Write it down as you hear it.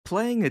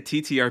playing a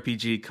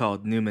TTRPG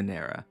called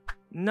Numenera.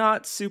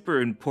 Not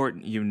super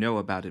important you know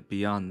about it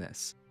beyond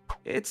this.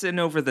 It's an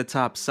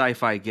over-the-top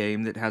sci-fi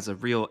game that has a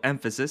real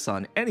emphasis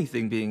on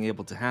anything being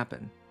able to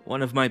happen.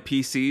 One of my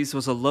PCs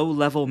was a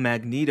low-level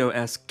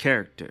Magneto-esque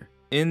character,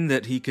 in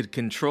that he could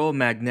control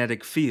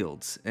magnetic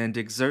fields and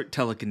exert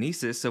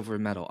telekinesis over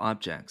metal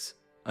objects.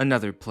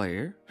 Another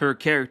player, her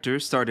character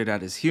started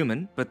out as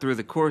human, but through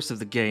the course of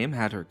the game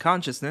had her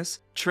consciousness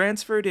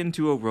transferred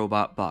into a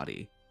robot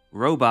body.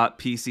 Robot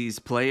PC's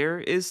player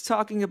is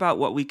talking about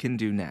what we can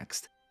do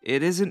next.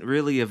 It isn't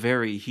really a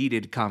very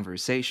heated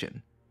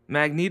conversation.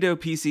 Magneto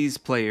PC's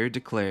player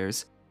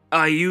declares,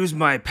 "I use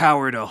my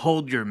power to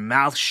hold your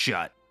mouth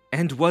shut,"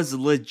 and was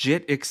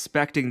legit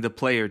expecting the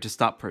player to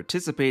stop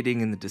participating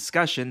in the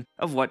discussion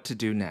of what to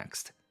do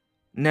next.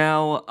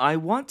 Now, I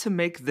want to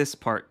make this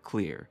part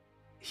clear.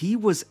 He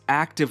was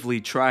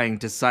actively trying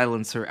to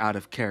silence her out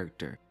of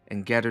character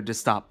and get her to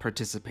stop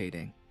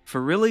participating,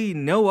 for really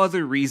no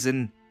other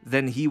reason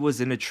than he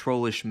was in a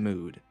trollish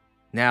mood.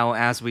 Now,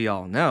 as we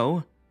all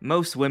know,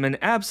 most women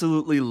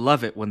absolutely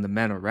love it when the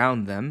men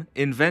around them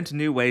invent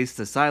new ways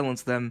to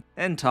silence them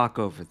and talk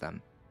over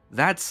them.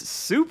 That's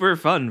super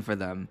fun for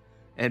them,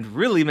 and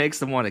really makes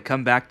them want to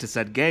come back to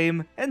said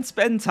game and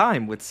spend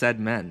time with said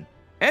men.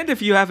 And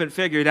if you haven't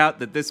figured out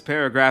that this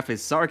paragraph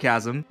is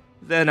sarcasm,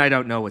 then I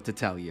don't know what to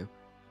tell you.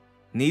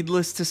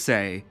 Needless to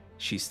say,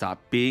 she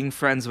stopped being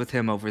friends with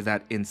him over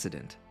that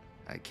incident.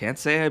 I can't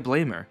say I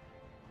blame her.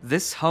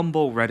 This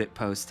humble Reddit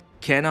post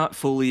cannot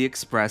fully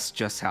express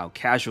just how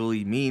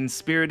casually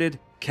mean-spirited,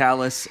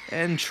 callous,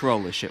 and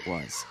trollish it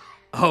was.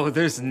 Oh,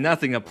 there's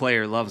nothing a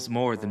player loves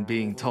more than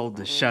being told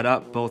to shut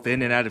up both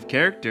in and out of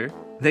character.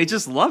 They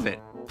just love it.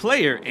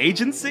 Player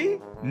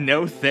agency?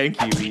 No thank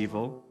you,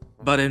 evil.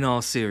 But in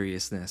all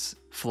seriousness,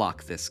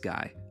 flock this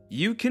guy.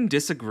 You can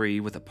disagree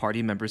with a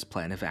party member's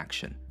plan of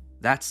action.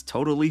 That's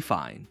totally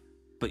fine.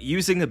 But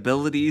using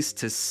abilities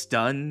to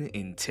stun,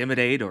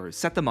 intimidate, or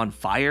set them on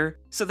fire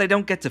so they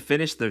don't get to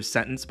finish their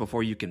sentence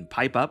before you can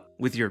pipe up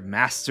with your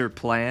master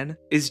plan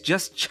is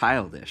just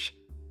childish.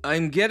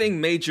 I'm getting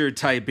Major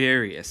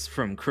Tiberius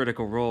from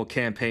Critical Role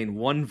Campaign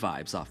 1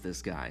 vibes off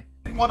this guy.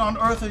 What on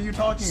earth are you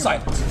talking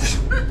about? Silence.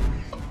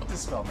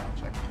 Dispel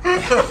magic.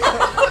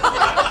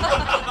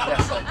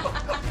 Yes.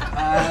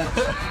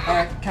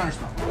 Alright,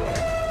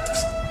 counterspell.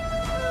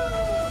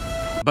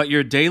 But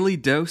your daily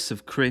dose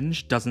of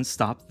cringe doesn't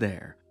stop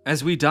there,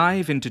 as we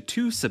dive into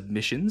 2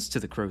 submissions to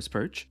the Crow's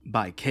Perch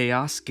by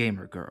Chaos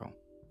Gamer Girl.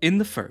 In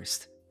the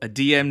first, a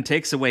DM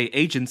takes away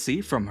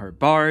agency from her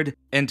bard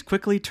and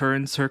quickly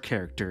turns her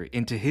character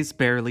into his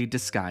barely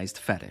disguised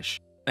fetish.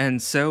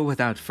 And so,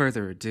 without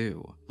further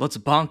ado, let's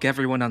bonk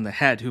everyone on the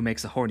head who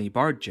makes a horny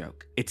bard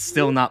joke. It's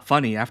still not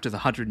funny after the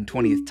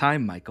 120th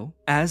time, Michael,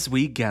 as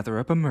we gather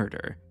up a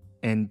murder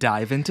and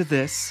dive into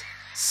this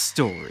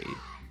story.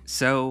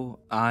 So,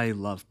 I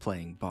love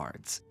playing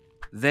bards.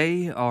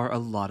 They are a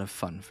lot of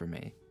fun for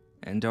me,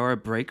 and are a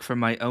break from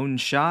my own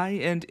shy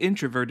and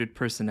introverted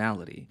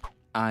personality.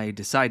 I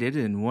decided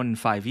in one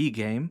 5e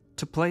game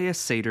to play a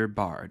satyr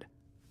bard.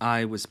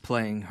 I was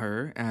playing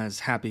her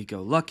as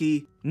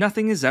happy-go-lucky,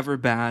 nothing is ever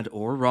bad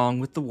or wrong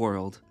with the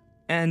world,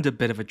 and a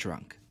bit of a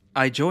drunk.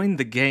 I joined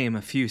the game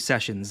a few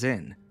sessions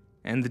in,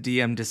 and the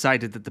DM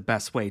decided that the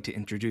best way to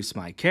introduce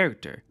my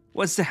character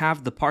was to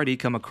have the party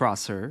come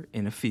across her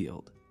in a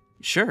field.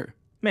 Sure,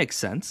 makes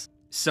sense.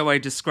 So I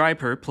describe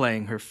her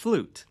playing her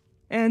flute,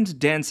 and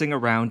dancing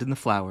around in the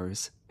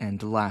flowers,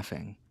 and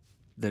laughing.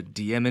 The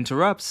DM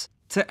interrupts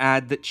to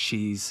add that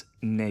she's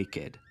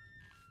naked.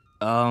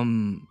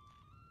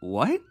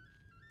 What?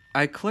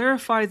 I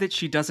clarify that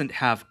she doesn't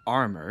have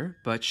armor,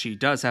 but she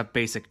does have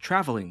basic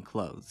traveling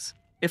clothes,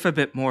 if a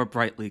bit more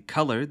brightly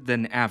colored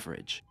than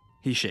average.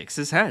 He shakes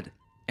his head,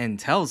 and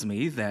tells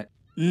me that,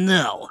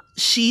 "No,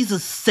 she's a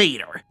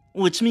satyr,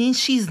 which means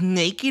she's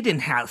naked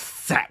and has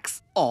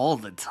sex all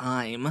the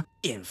time.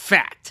 In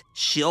fact,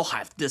 she'll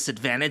have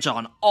disadvantage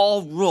on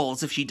all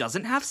rolls if she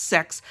doesn't have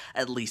sex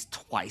at least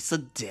twice a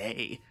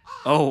day."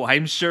 Oh,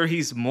 I'm sure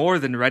he's more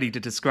than ready to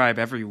describe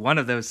every one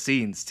of those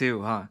scenes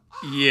too, huh?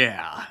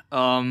 Yeah,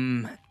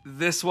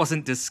 this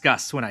wasn't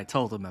discussed when I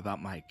told him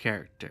about my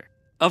character.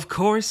 Of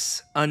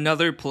course,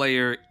 another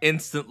player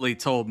instantly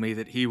told me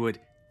that he would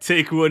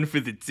take one for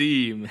the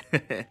team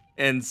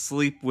and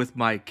sleep with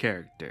my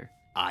character.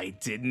 I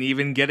didn't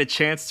even get a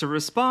chance to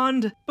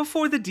respond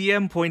before the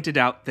DM pointed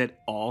out that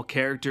all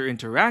character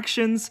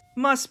interactions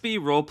must be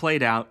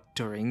roleplayed out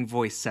during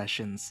voice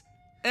sessions.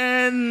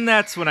 And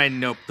that's when I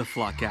noped the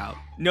flock out.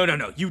 No,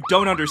 you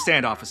don't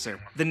understand,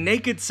 officer. The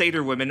naked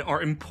satyr women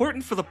are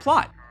important for the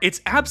plot. It's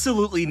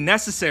absolutely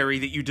necessary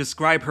that you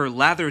describe her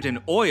lathered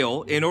in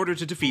oil in order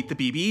to defeat the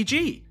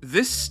BBEG.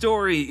 This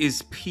story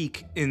is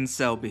peak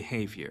incel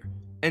behavior,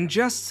 and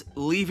just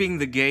leaving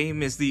the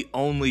game is the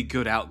only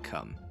good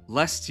outcome,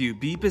 lest you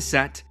be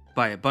beset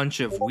by a bunch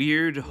of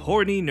weird,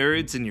 horny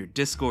nerds in your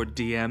Discord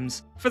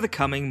DMs for the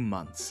coming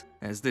months,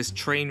 as this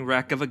train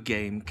wreck of a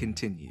game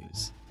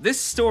continues. This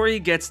story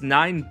gets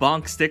 9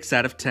 bonk sticks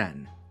out of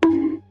 10,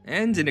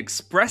 and an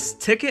express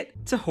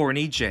ticket to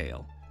horny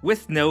jail.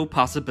 with no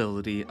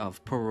possibility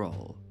of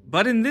parole.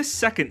 But in this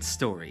second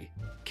story,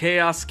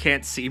 Chaos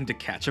can't seem to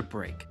catch a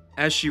break,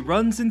 as she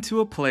runs into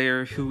a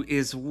player who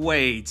is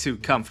way too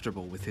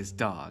comfortable with his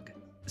dog.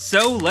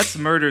 So let's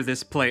murder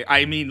this player.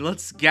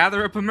 Let's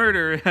gather up a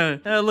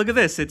murder. Look at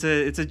this, it's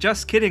a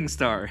just kidding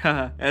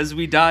star. As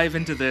we dive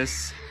into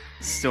this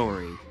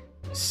story.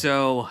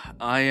 So,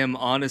 I am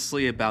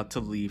honestly about to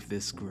leave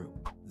this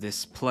group.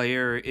 This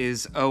player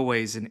is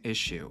always an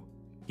issue.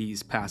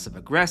 He's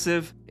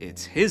passive-aggressive,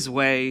 it's his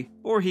way,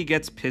 or he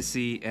gets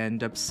pissy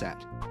and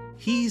upset.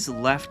 He's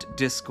left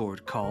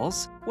Discord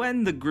calls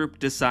when the group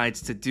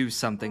decides to do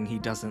something he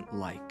doesn't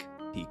like.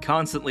 He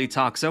constantly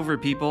talks over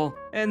people,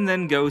 and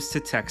then goes to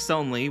text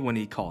only when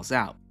he calls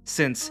out,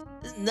 since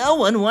no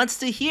one wants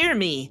to hear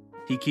me.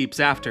 He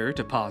keeps after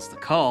to pause the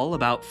call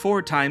about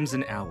 4 times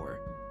an hour,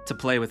 to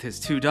play with his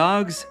 2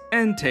 dogs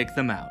and take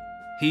them out.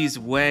 He's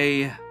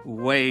way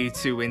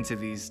too into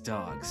these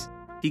dogs.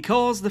 He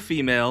calls the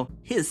female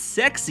his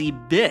sexy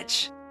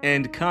bitch,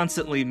 and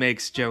constantly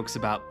makes jokes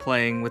about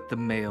playing with the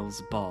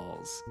male's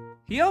balls.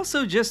 He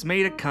also just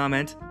made a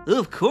comment,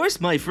 "Of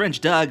course my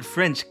French dog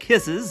French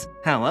kisses.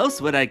 How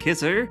else would I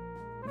kiss her?"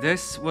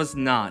 This was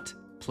not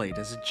played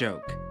as a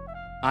joke.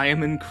 I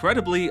am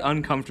incredibly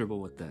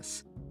uncomfortable with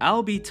this.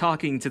 I'll be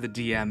talking to the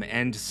DM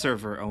and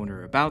server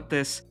owner about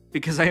this,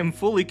 because I am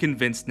fully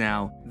convinced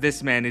now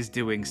this man is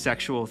doing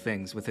sexual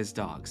things with his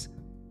dogs.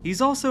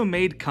 He's also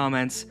made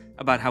comments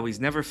about how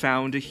he's never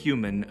found a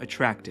human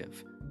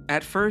attractive.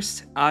 At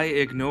first, I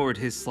ignored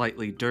his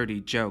slightly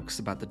dirty jokes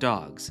about the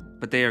dogs,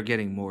 but they are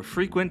getting more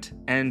frequent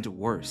and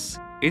worse.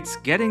 It's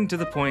getting to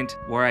the point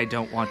where I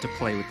don't want to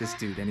play with this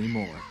dude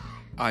anymore.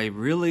 I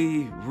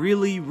really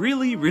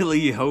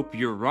hope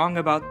you're wrong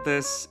about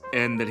this,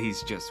 and that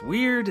he's just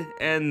weird,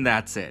 and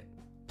that's it.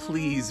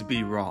 Please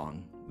be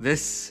wrong.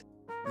 This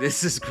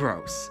is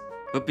gross.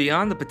 But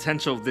beyond the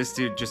potential of this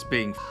dude just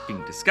being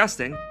f***ing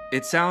disgusting,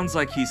 it sounds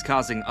like he's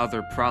causing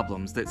other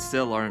problems that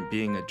still aren't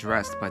being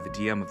addressed by the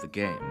DM of the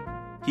game.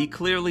 He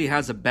clearly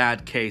has a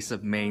bad case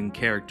of main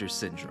character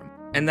syndrome.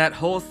 And that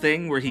whole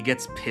thing where he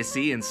gets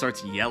pissy and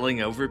starts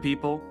yelling over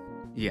people?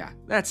 Yeah,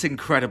 that's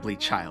incredibly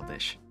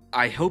childish.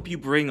 I hope you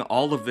bring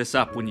all of this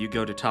up when you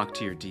go to talk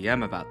to your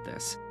DM about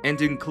this,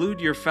 and include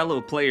your fellow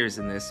players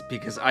in this,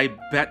 because I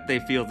bet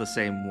they feel the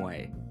same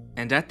way.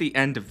 And at the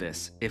end of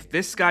this, if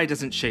this guy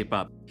doesn't shape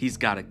up, he's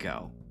gotta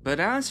go. But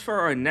as for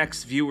our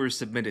next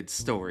viewer-submitted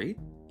story,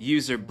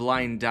 user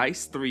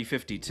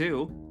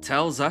BlindDice352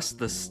 tells us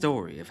the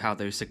story of how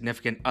their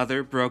significant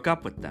other broke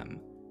up with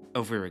them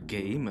over a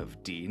game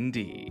of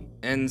D&D.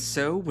 And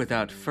so,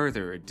 without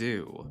further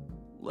ado,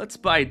 let's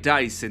buy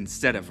dice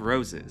instead of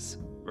roses,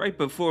 right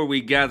before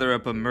we gather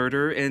up a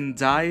murder and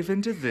dive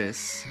into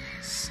this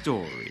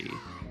story.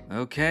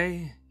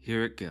 Okay,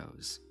 here it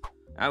goes.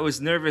 I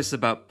was nervous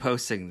about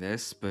posting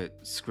this,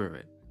 but screw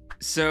it.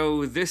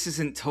 So this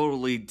isn't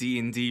totally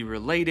D&D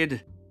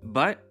related,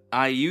 but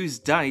I use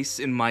dice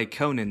in my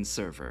Conan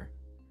server.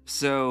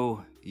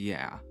 So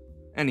yeah.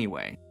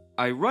 Anyway,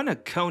 I run a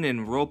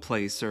Conan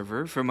roleplay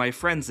server for my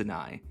friends and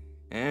I,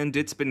 and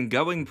it's been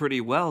going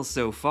pretty well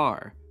so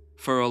far.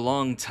 For a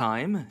long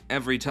time,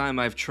 every time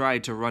I've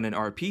tried to run an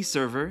RP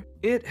server,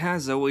 it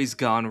has always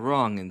gone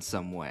wrong in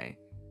some way.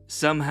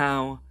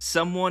 Somehow,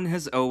 someone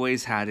has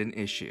always had an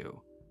issue.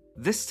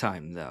 This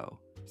time, though,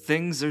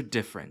 things are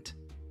different.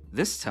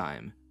 This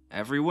time,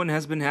 everyone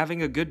has been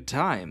having a good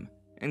time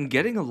and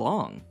getting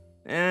along.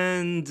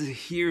 And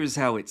here's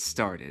how it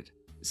started.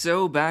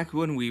 So back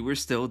when we were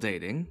still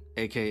dating,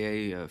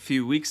 aka a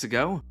few weeks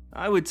ago,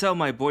 I would tell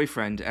my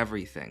boyfriend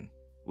everything.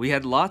 We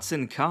had lots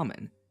in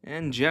common,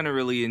 and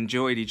generally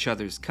enjoyed each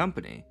other's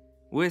company,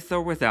 with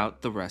or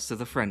without the rest of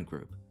the friend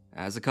group,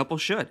 as a couple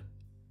should.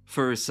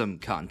 For some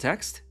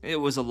context, it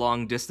was a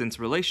long-distance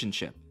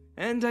relationship.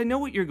 And I know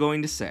what you're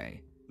going to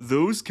say.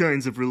 Those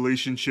kinds of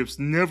relationships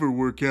never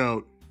work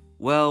out.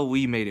 Well,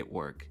 we made it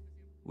work.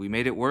 We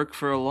made it work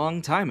for a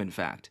long time, in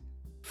fact.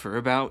 For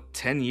about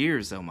 10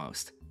 years,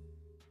 almost.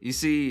 You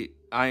see,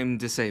 I'm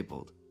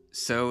disabled.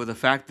 So the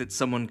fact that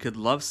someone could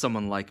love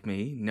someone like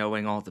me,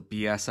 knowing all the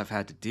BS I've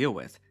had to deal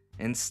with,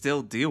 and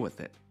still deal with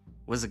it,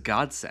 was a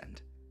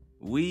godsend.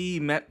 We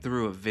met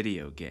through a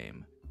video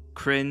game.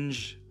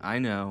 Cringe, I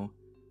know.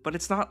 But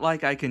it's not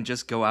like I can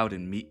just go out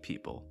and meet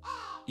people.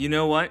 You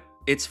know what?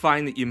 It's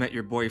fine that you met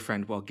your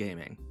boyfriend while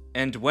gaming,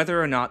 and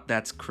whether or not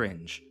that's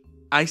cringe,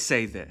 I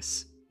say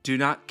this: do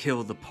not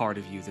kill the part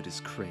of you that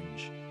is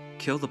cringe.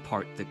 Kill the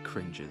part that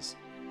cringes.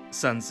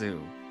 Sun Tzu,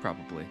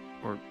 probably,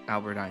 or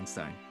Albert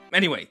Einstein.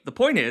 Anyway, the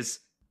point is,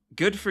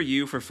 good for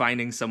you for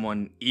finding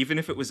someone, even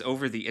if it was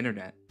over the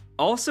internet.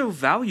 Also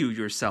value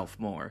yourself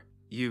more.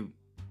 You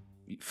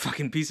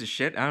fucking piece of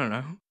shit, I don't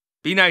know.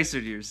 Be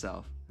nicer to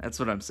yourself, that's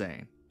what I'm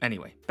saying.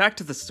 Anyway, back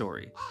to the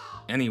story.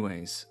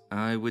 Anyways,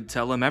 I would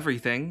tell him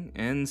everything,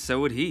 and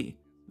so would he.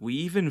 We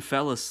even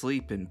fell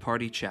asleep in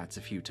party chats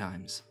a few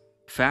times.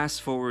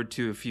 Fast forward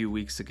to a few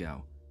weeks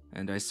ago,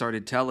 and I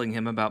started telling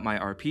him about my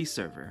RP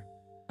server.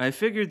 I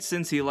figured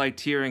since he liked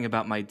hearing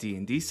about my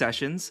D&D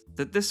sessions,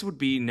 that this would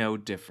be no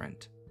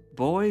different.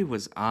 boy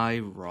was I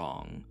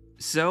wrong.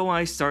 So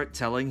I start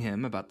telling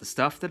him about the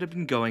stuff that had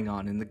been going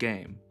on in the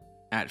game.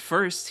 At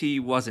first, he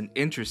wasn't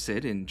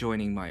interested in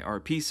joining my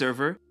RP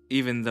server,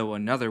 even though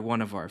another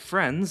one of our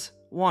friends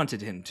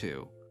wanted him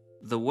to.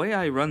 The way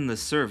I run the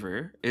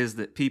server is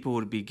that people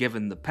would be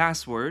given the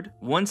password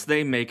once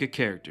they make a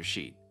character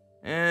sheet.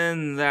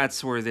 And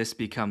that's where this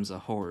becomes a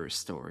horror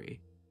story.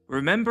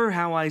 Remember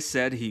how I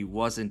said he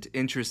wasn't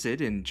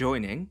interested in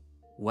joining?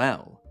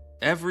 Well,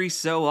 every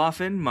so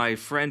often my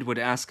friend would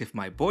ask if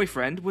my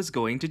boyfriend was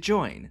going to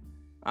join.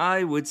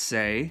 I would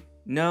say,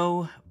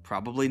 no,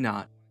 probably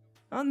not.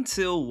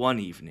 Until one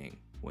evening,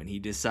 when he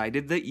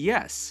decided that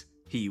yes,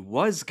 he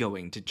was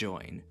going to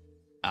join.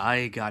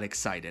 I got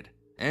excited,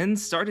 and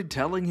started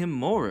telling him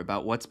more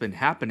about what's been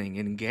happening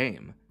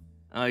in-game.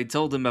 I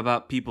told him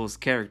about people's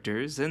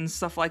characters and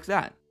stuff like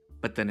that,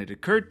 but then it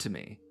occurred to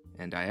me,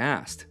 and I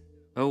asked,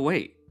 oh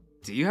wait,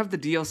 do you have the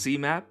DLC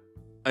map?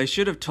 I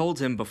should have told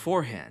him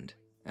beforehand,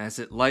 as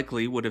it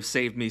likely would have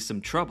saved me some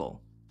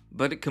trouble,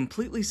 but it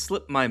completely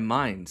slipped my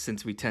mind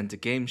since we tend to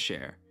game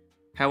share.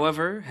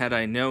 However, had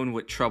I known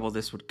what trouble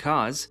this would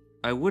cause,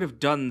 I would have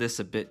done this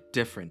a bit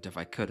different if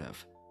I could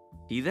have.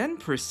 He then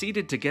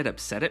proceeded to get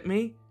upset at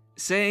me,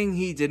 saying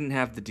he didn't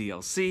have the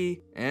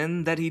DLC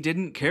and that he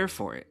didn't care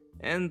for it,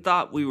 and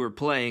thought we were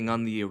playing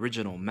on the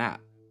original map.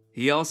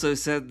 He also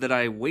said that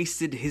I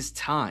wasted his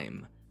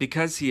time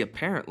because he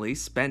apparently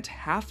spent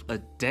half a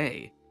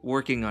day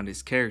working on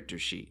his character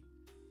sheet.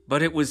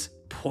 But it was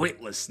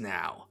pointless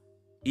now,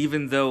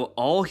 even though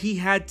all he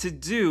had to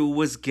do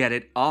was get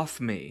it off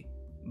me.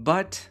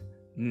 But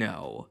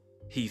no,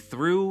 he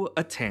threw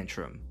a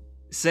tantrum,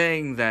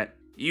 saying that,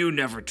 "You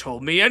never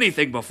told me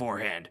anything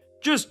beforehand,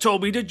 just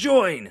told me to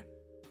join."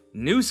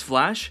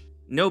 Newsflash,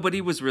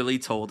 nobody was really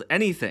told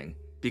anything,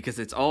 because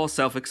it's all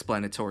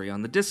self-explanatory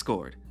on the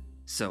Discord,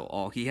 so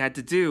all he had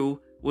to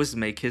do was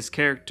make his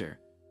character.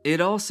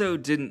 It also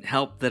didn't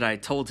help that I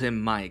told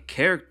him my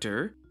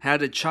character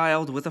had a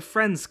child with a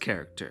friend's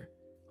character.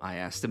 I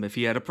asked him if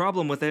he had a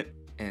problem with it,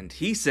 and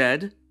he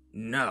said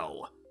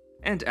no,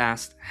 and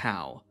asked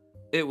how.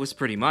 It was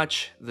pretty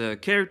much, the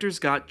characters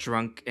got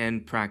drunk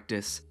and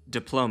practice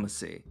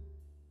diplomacy.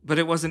 But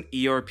it wasn't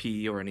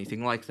ERP or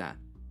anything like that,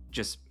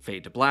 just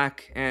fade to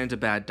black and a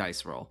bad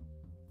dice roll.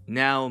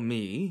 Now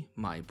me,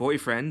 my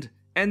boyfriend,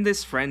 and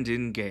this friend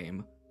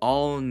in-game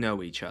all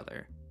know each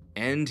other,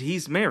 and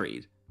he's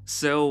married,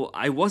 so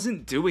I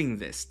wasn't doing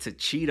this to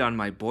cheat on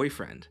my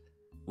boyfriend.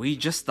 We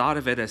just thought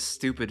of it as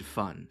stupid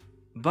fun.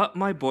 But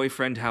my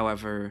boyfriend,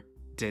 however,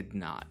 did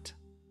not.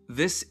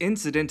 This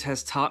incident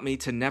has taught me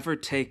to never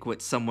take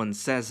what someone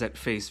says at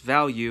face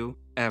value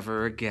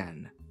ever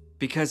again.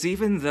 Because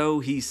even though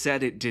he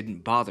said it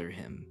didn't bother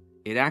him,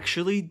 it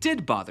actually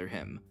did bother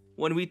him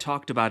when we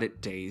talked about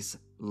it days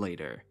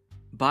later.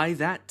 By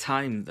that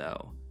time,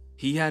 though,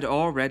 he had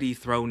already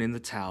thrown in the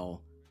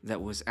towel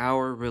that was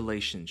our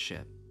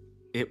relationship.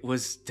 It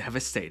was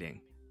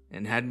devastating,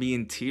 and had me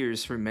in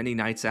tears for many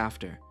nights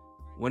after.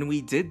 When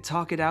we did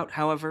talk it out,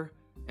 however,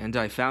 and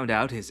I found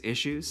out his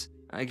issues,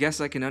 I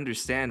guess I can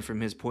understand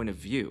from his point of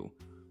view.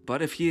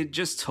 But if he had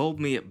just told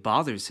me it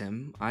bothers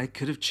him, I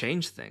could have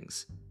changed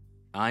things.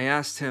 I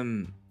asked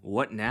him,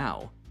 what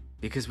now?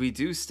 Because we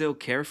do still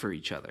care for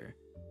each other.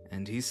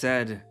 And he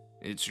said,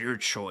 it's your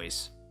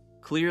choice.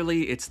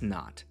 Clearly it's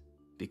not,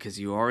 because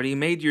you already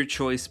made your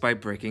choice by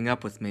breaking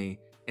up with me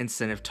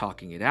instead of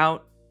talking it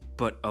out,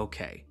 but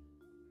okay.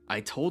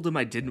 I told him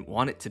I didn't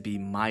want it to be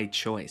my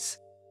choice.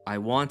 I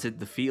wanted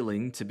the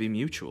feeling to be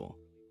mutual,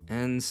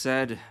 and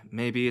said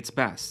maybe it's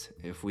best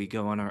if we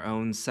go on our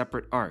own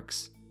separate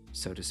arcs,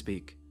 so to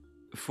speak.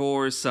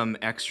 For some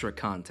extra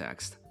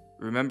context,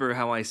 remember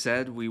how I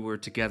said we were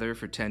together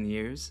for 10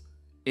 years?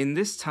 In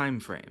this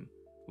time frame,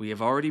 we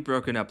have already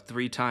broken up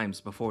 3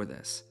 times before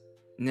this.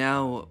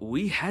 Now,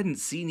 we hadn't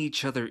seen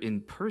each other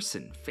in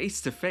person, face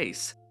to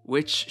face,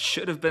 which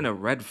should have been a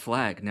red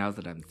flag now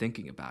that I'm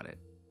thinking about it.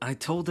 I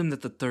told him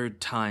that the 3rd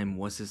time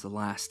was his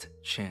last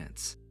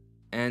chance,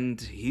 and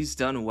he's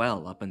done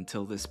well up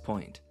until this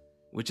point,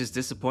 which is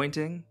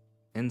disappointing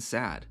and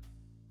sad.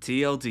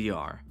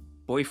 TLDR,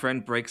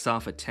 boyfriend breaks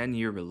off a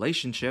 10-year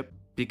relationship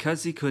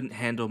because he couldn't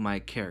handle my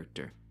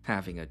character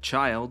having a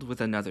child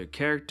with another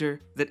character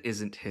that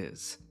isn't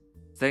his.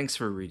 Thanks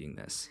for reading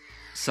this.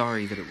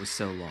 Sorry that it was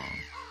so long.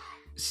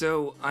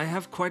 So, I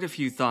have quite a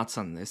few thoughts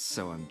on this,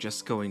 so I'm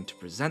just going to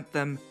present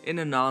them in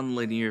a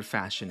non-linear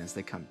fashion as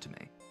they come to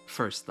me.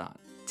 First thought,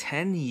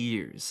 10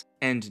 years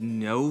and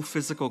no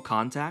physical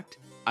contact?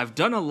 I've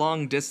done a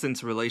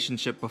long-distance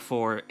relationship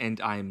before,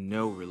 and I'm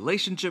no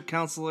relationship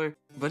counselor,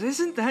 but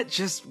isn't that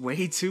just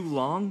way too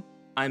long?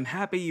 I'm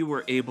happy you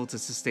were able to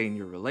sustain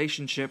your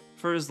relationship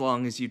for as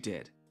long as you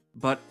did.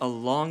 But a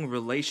long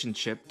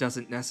relationship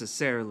doesn't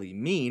necessarily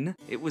mean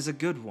it was a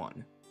good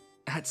one.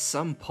 At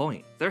some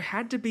point, there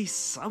had to be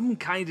some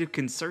kind of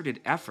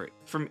concerted effort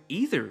from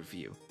either of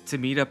you to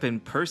meet up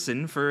in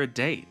person for a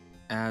date.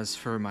 As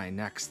for my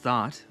next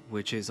thought,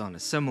 which is on a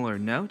similar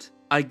note,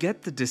 I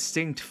get the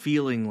distinct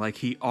feeling like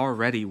he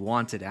already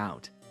wanted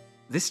out.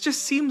 This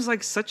just seems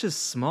like such a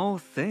small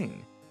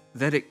thing.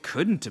 that it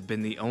couldn't have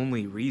been the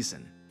only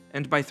reason.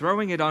 And by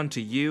throwing it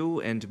onto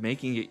you and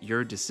making it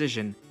your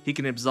decision, he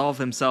can absolve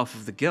himself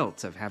of the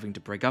guilt of having to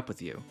break up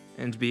with you,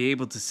 and be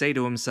able to say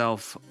to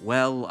himself,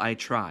 well, I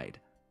tried.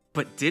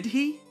 But did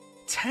he?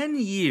 10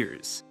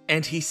 years,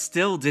 and he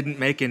still didn't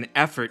make an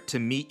effort to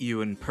meet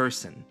you in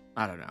person.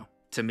 I don't know.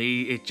 To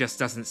me, it just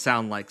doesn't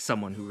sound like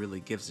someone who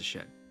really gives a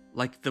shit.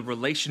 Like the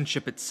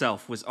relationship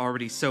itself was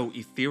already so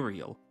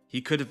ethereal.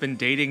 He could have been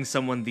dating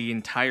someone the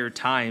entire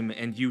time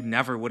and you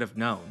never would have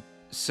known.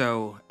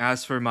 So,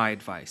 as for my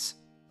advice,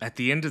 at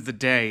the end of the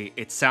day,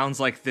 it sounds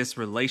like this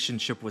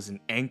relationship was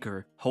an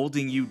anchor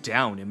holding you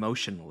down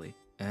emotionally.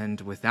 And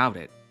without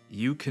it,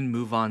 you can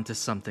move on to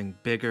something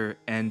bigger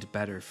and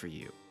better for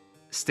you.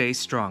 Stay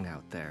strong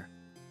out there,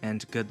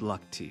 and good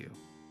luck to you.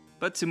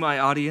 But to my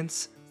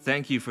audience,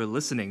 thank you for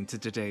listening to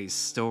today's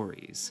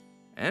stories,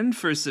 and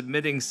for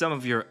submitting some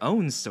of your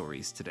own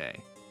stories today.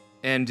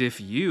 And if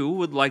you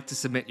would like to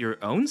submit your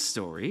own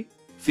story,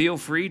 feel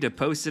free to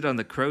post it on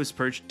the Crow's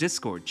Perch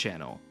Discord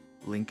channel,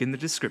 link in the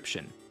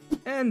description.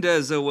 And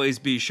as always,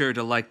 be sure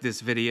to like this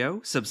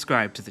video,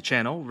 subscribe to the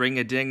channel,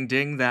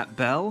 ring-a-ding-ding that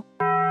bell,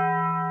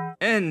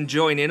 and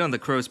join in on the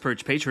Crow's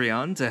Perch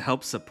Patreon to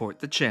help support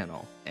the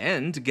channel,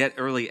 and get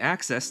early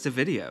access to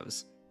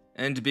videos,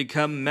 and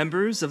become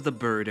members of the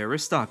bird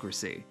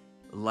aristocracy,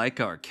 like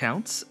our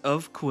counts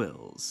of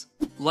quills,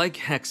 like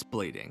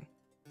Hexblading,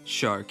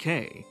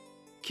 Sharkay,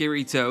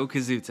 Kirito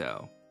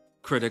Kazuto,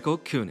 Critical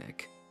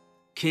Kunik,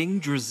 King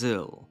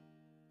Drazil,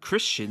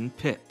 Christian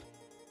Pip,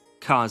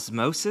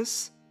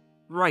 Cosmosis,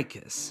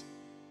 Rikus,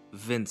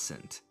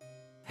 Vincent,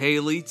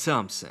 Haley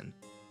Thompson,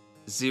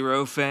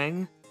 Zero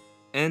Fang,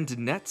 and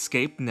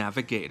Netscape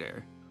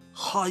Navigator.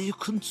 How you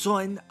can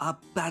join our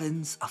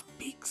barons of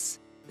Beaks,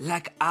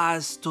 like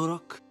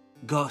ArsTorok,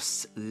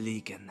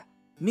 ghostleegon,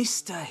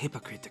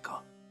 MrHypocritical,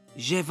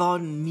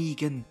 Jayvon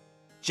Meighan,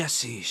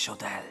 Jesse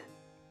Schoedel,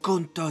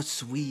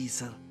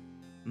 KuntosWeasel,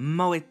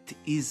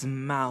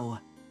 MoetisMaou,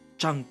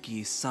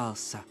 Chunky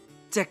Salsa,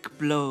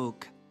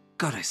 Techblog,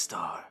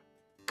 Kurestor,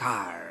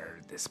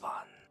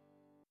 Cardespawn,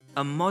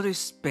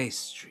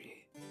 AModestPastry,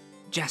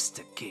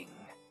 Jester King,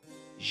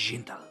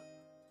 Schoedel,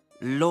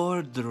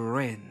 Lord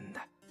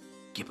Rende,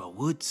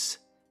 Gibber-Woods,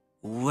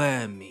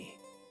 Wormy,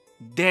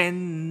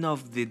 Den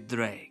of the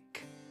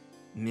Drake,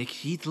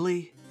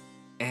 McYeetly,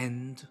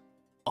 and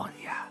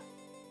Onya.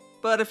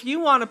 But if you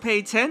want to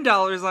pay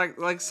 $10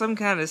 like some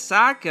kind of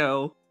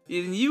psycho,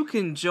 then you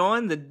can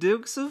join the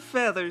Dukes of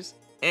Feathers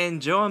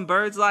and join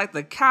birds like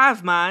the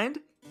Kai-veMind,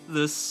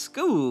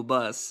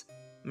 TheSchoolBus,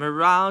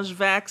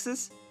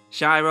 MirageVaxus,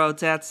 Shiro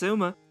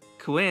Tatsuma,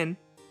 Quinn,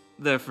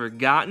 the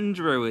Forgotten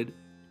Druid,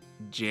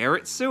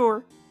 Jarrett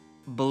Sewer,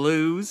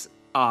 Blues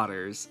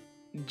Otters,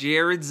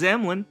 Jared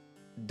Zemlin,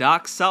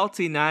 Doc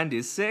Salty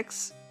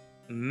 96,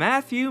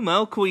 Matthew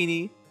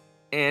MulQueeny,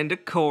 and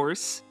of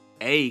course,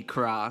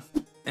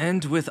 Acroth.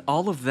 And with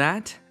all of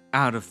that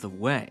out of the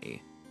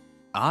way,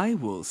 I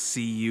will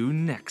see you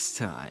next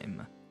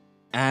time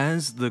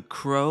as the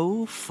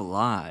crow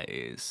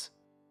flies.